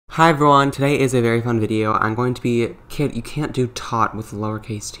Hi everyone, today is a very fun video. I'm going to be, kid, you can't do tot with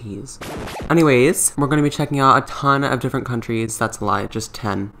lowercase t's. Anyways, we're going to be checking out a ton of different countries. That's a lie, just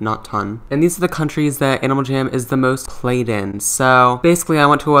 10, not ton. And these are the countries that Animal Jam is the most played in. So basically I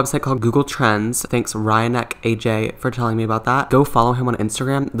went to a website called Google Trends. Thanks Ryanek AJ for telling me about that. Go follow him on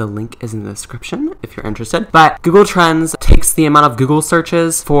Instagram. The link is in the description if you're interested. But Google Trends takes the amount of Google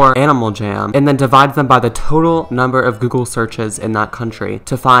searches for Animal Jam and then divides them by the total number of Google searches in that country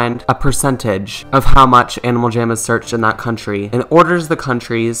to find a percentage of how much Animal Jam is searched in that country and orders the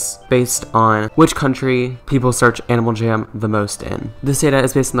countries based on which country people search Animal Jam the most in. This data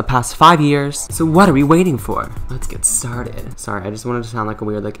is based on the past 5 years, so what are we waiting for? Let's get started. Sorry, I just wanted to sound like a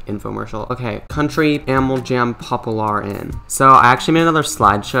weird infomercial. Okay, country Animal Jam popular in. So I actually made another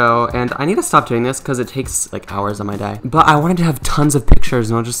slideshow and I need to stop doing this because it takes hours of my day. But I wanted to have tons of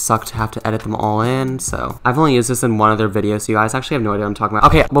pictures and it'll just suck to have to edit them all in, so I've only used this in one other video, so you guys actually have no idea what I'm talking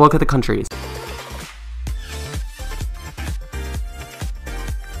about. Okay, we'll look at the countries.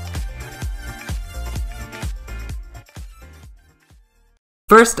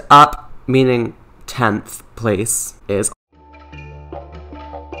 First up, meaning 10th place, is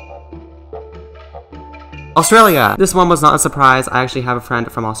Australia! This one was not a surprise. I actually have a friend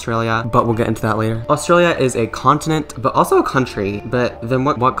from Australia, but we'll get into that later. Australia is a continent, but also a country. But then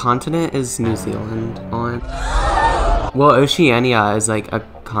what continent is New Zealand on? Well, Oceania is a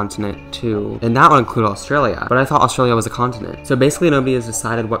continent too, and that would include Australia, but I thought Australia was a continent. So basically nobody has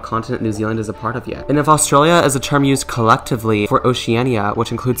decided what continent New Zealand is a part of yet. And if Australia is a term used collectively for Oceania,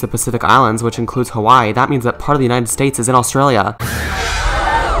 which includes the Pacific Islands, which includes Hawaii, that means that part of the United States is in Australia.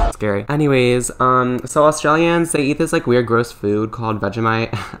 Scary. Anyways, so Australians, they eat this weird gross food called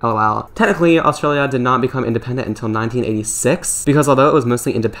Vegemite. LOL. Technically, Australia did not become independent until 1986, because although it was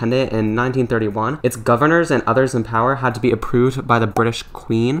mostly independent in 1931, its governors and others in power had to be approved by the British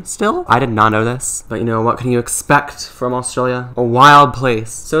Queen still. I did not know this, but what can you expect from Australia? A wild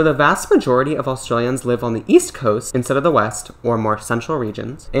place. So the vast majority of Australians live on the east coast instead of the west, or more central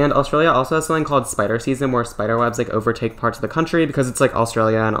regions. And Australia also has something called spider season, where spider webs overtake parts of the country because it's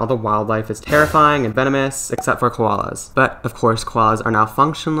Australia and all the wildlife is terrifying and venomous, except for koalas. But of course, koalas are now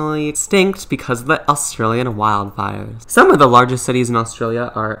functionally extinct because of the Australian wildfires. Some of the largest cities in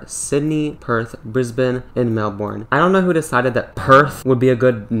Australia are Sydney, Perth, Brisbane, and Melbourne. I don't know who decided that Perth would be a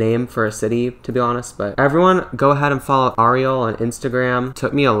good name for a city, to be honest, but everyone go ahead and follow Ariel on Instagram.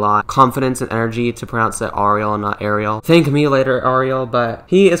 Took me a lot confidence and energy to pronounce it Ariel and not Ariel. Thank me later, Ariel, but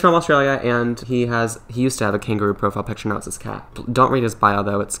he is from Australia and he used to have a kangaroo profile picture, now it's his cat. Don't read his bio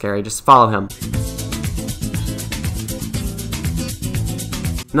though, it's scary. Just follow him.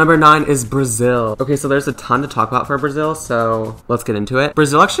 Number 9 is Brazil. Okay, so there's a ton to talk about for Brazil, so let's get into it.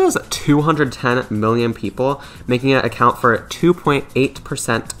 Brazil actually has 210 million people, making it account for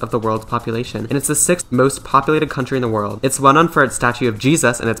 2.8% of the world's population. And it's the 6th most populated country in the world. It's well known for its statue of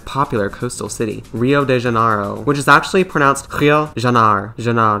Jesus and its popular coastal city, Rio de Janeiro, which is actually pronounced Rio Janeiro.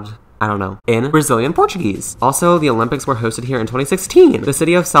 I don't know, in Brazilian Portuguese. Also, the Olympics were hosted here in 2016. The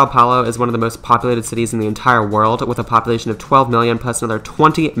city of Sao Paulo is one of the most populated cities in the entire world, with a population of 12 million plus another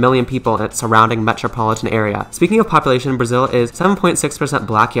 20 million people in its surrounding metropolitan area. Speaking of population, Brazil is 7.6%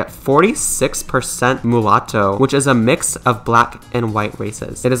 black, yet 46% mulatto, which is a mix of black and white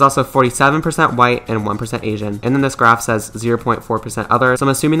races. It is also 47% white and 1% Asian. And then this graph says 0.4% other, so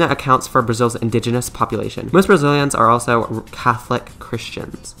I'm assuming that accounts for Brazil's indigenous population. Most Brazilians are also Catholic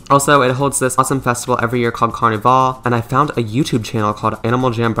Christians. Also, it holds this awesome festival every year called Carnival, and I found a YouTube channel called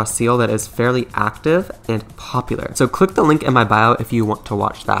Animal Jam Brasil that is fairly active and popular. So click the link in my bio if you want to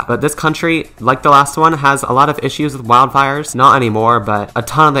watch that. But this country, like the last one, has a lot of issues with wildfires. Not anymore, but a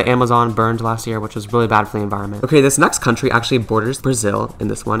ton of the Amazon burned last year, which was really bad for the environment. Okay, this next country actually borders Brazil, and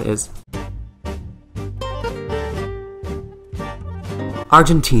this one is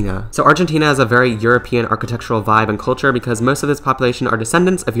Argentina. So Argentina has a very European architectural vibe and culture because most of its population are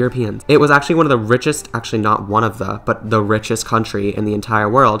descendants of Europeans. It was actually one of the richest, actually not one of the, but the richest country in the entire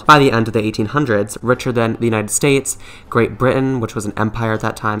world by the end of the 1800s, richer than the United States, Great Britain, which was an empire at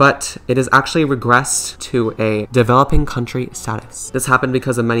that time, but it has actually regressed to a developing country status. This happened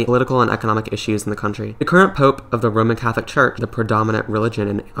because of many political and economic issues in the country. The current Pope of the Roman Catholic Church, the predominant religion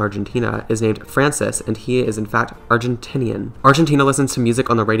in Argentina, is named Francis, and he is in fact Argentinian. Argentina listens to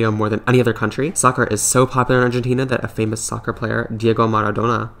music on the radio more than any other country. Soccer is so popular in Argentina that a famous soccer player, Diego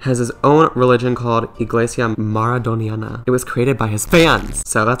Maradona, has his own religion called Iglesia Maradoniana. It was created by his fans,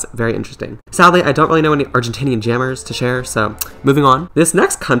 so that's very interesting. Sadly, I don't really know any Argentinian jammers to share, so moving on. This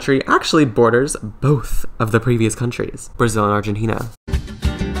next country actually borders both of the previous countries, Brazil and Argentina.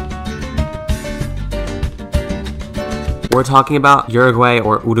 We're talking about Uruguay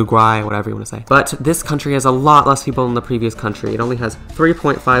or Uruguay, whatever you want to say. But this country has a lot less people than the previous country. It only has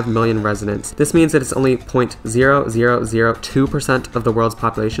 3.5 million residents. This means that it's only 0.0002% of the world's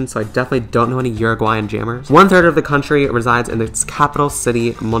population, so I definitely don't know any Uruguayan jammers. 1/3 of the country resides in its capital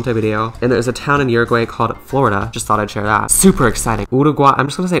city, Montevideo, and there's a town in Uruguay called Florida. Just thought I'd share that. Super exciting. Uruguay, I'm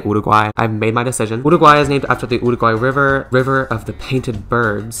just gonna say Uruguay. I've made my decision. Uruguay is named after the Uruguay River. River of the Painted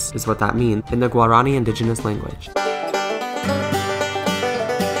Birds is what that means in the Guarani indigenous language.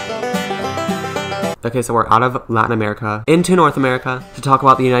 Okay, so we're out of Latin America into North America to talk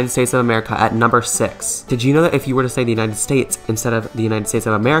about the United States of America at number 6. Did you know that if you were to say the United States instead of the United States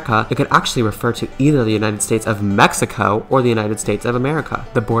of America, it could actually refer to either the United States of Mexico or the United States of America?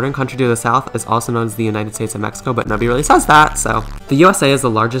 The bordering country to the south is also known as the United States of Mexico, but nobody really says that, so. The USA is the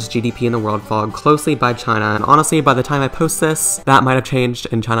largest GDP in the world, followed closely by China, and honestly, by the time I post this, that might have changed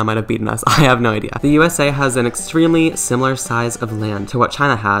and China might have beaten us. I have no idea. The USA has an extremely similar size of land to what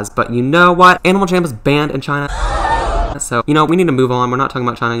China has, but you know what? Animal Jam is banned in China. So, you know, we need to move on. We're not talking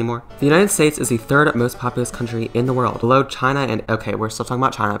about China anymore. The United States is the 3rd most populous country in the world, below China and, okay, we're still talking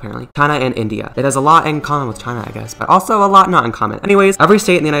about China apparently. China and India. It has a lot in common with China, I guess, but also a lot not in common. Anyways, every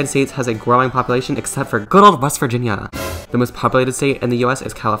state in the United States has a growing population except for good old West Virginia. The most populated state in the US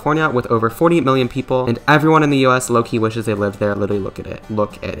is California with over 40 million people, and everyone in the US low-key wishes they lived there. Literally, look at it.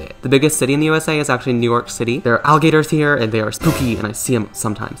 Look at it. The biggest city in the USA is actually New York City. There are alligators here, and they are spooky, and I see them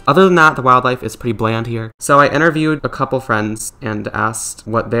sometimes. Other than that, the wildlife is pretty bland here. So I interviewed a couple friends and asked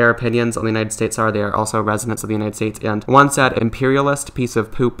what their opinions on the United States are. They are also residents of the United States, and one said imperialist piece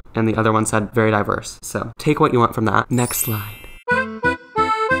of poop, and the other one said very diverse. So take what you want from that. Next slide.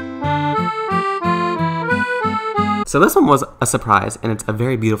 So this one was a surprise, and it's a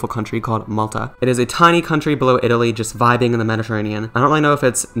very beautiful country called Malta. It is a tiny country below Italy, just vibing in the Mediterranean. I don't really know if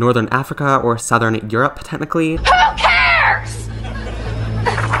it's Northern Africa or Southern Europe, technically. Who cares?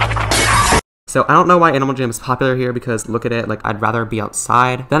 So I don't know why Animal Jam is popular here because look at it, like I'd rather be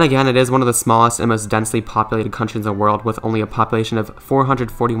outside. Then again, it is one of the smallest and most densely populated countries in the world with only a population of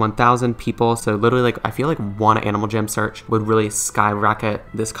 441,000 people. So literally like I feel like one Animal Jam search would really skyrocket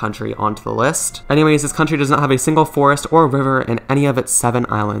this country onto the list. Anyways, this country does not have a single forest or river in any of its 7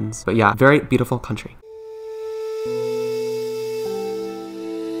 islands. But yeah, very beautiful country.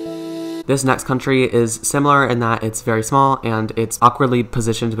 This next country is similar in that it's very small and it's awkwardly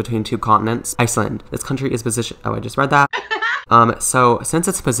positioned between 2 continents. Iceland. This country is positioned, oh, I just read that. So since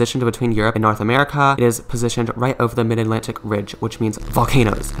it's positioned between Europe and North America, it is positioned right over the Mid-Atlantic Ridge, which means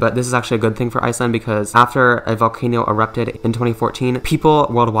volcanoes. But this is actually a good thing for Iceland because after a volcano erupted in 2014, people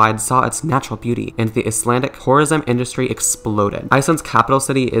worldwide saw its natural beauty and the Icelandic tourism industry exploded. Iceland's capital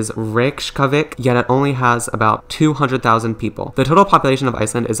city is Reykjavik, yet it only has about 200,000 people. The total population of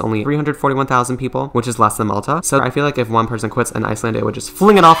Iceland is only 341,000 people, which is less than Malta. So I feel like if one person quits in Iceland, it would just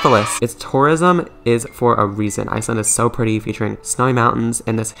fling it off the list. Its tourism is for a reason. Iceland is so pretty, featuring snowy mountains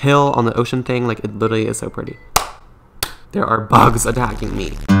and this hill on the ocean thing, like it literally is so pretty. There are bugs attacking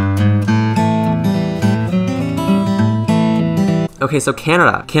me. Okay, so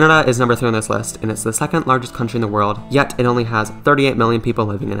Canada. Canada is number 3 on this list, and it's the 2nd largest country in the world, yet it only has 38 million people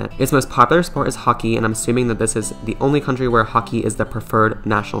living in it. Its most popular sport is hockey, and I'm assuming that this is the only country where hockey is the preferred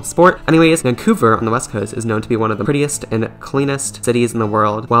national sport. Anyways, Vancouver on the west coast is known to be one of the prettiest and cleanest cities in the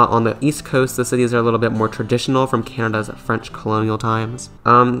world, while on the east coast, the cities are a little bit more traditional from Canada's French colonial times.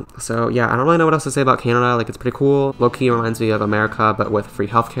 So yeah, I don't really know what else to say about Canada. Like, it's pretty cool. Low-key reminds me of America, but with free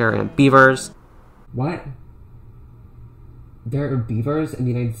healthcare and beavers. What? There are beavers in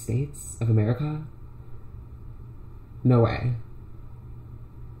the United States of America? No way.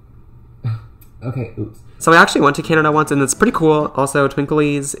 Okay, oops. So I actually went to Canada once and it's pretty cool. Also,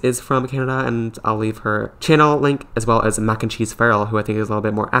 Twinklies is from Canada and I'll leave her channel link as well as Mac and Cheese Feral, who I think is a little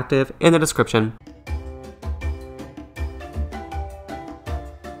bit more active, in the description.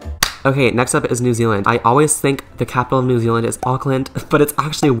 Okay, next up is New Zealand. I always think the capital of New Zealand is Auckland, but it's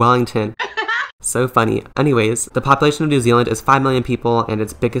actually Wellington. So funny. Anyways, the population of New Zealand is 5 million people and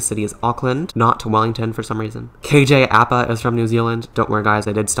its biggest city is Auckland, not Wellington for some reason. KJ Appa is from New Zealand. Don't worry guys,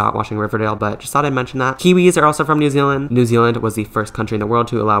 I did stop watching Riverdale, but just thought I'd mention that. Kiwis are also from New Zealand. New Zealand was the first country in the world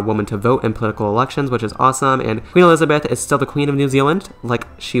to allow women to vote in political elections, which is awesome, and Queen Elizabeth is still the Queen of New Zealand, like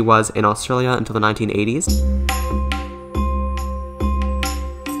she was in Australia until the 1980s.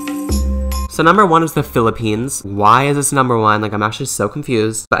 So number 1 is the Philippines. Why is this number 1? Like, I'm actually so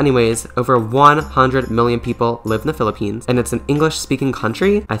confused. But anyways, over 100 million people live in the Philippines, and it's an English-speaking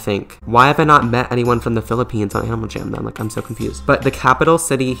country, I think. Why have I not met anyone from the Philippines on Animal Jam then? Like, I'm so confused. But the capital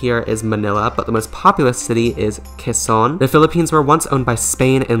city here is Manila, but the most populous city is Quezon. The Philippines were once owned by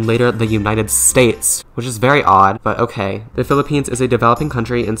Spain and later the United States, which is very odd, but okay. The Philippines is a developing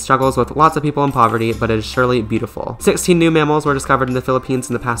country and struggles with lots of people in poverty, but it is surely beautiful. 16 new mammals were discovered in the Philippines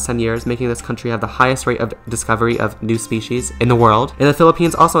in the past 10 years, making this country have the highest rate of discovery of new species in the world. And the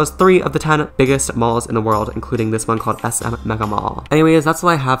Philippines also has 3 of the 10 biggest malls in the world, including this one called SM Mega Mall. Anyways, that's all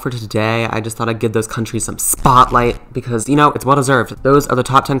I have for today. I just thought I'd give those countries some spotlight because, you know, it's well deserved. Those are the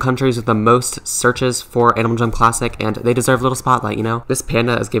top 10 countries with the most searches for Animal Jam Classic, and they deserve a little spotlight, you know? This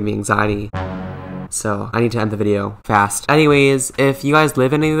panda is giving me anxiety. So I need to end the video fast. Anyways, if you guys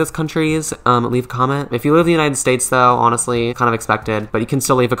live in any of those countries, leave a comment. If you live in the United States though, honestly, kind of expected, but you can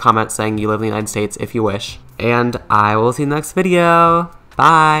still leave a comment saying you live in the United States if you wish. And I will see you in the next video.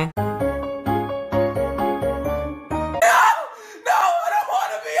 Bye. No, I don't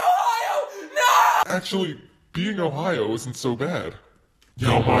want to be Ohio! No! Actually, being Ohio isn't so bad.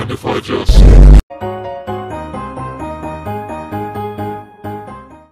 Y'all mind if I just...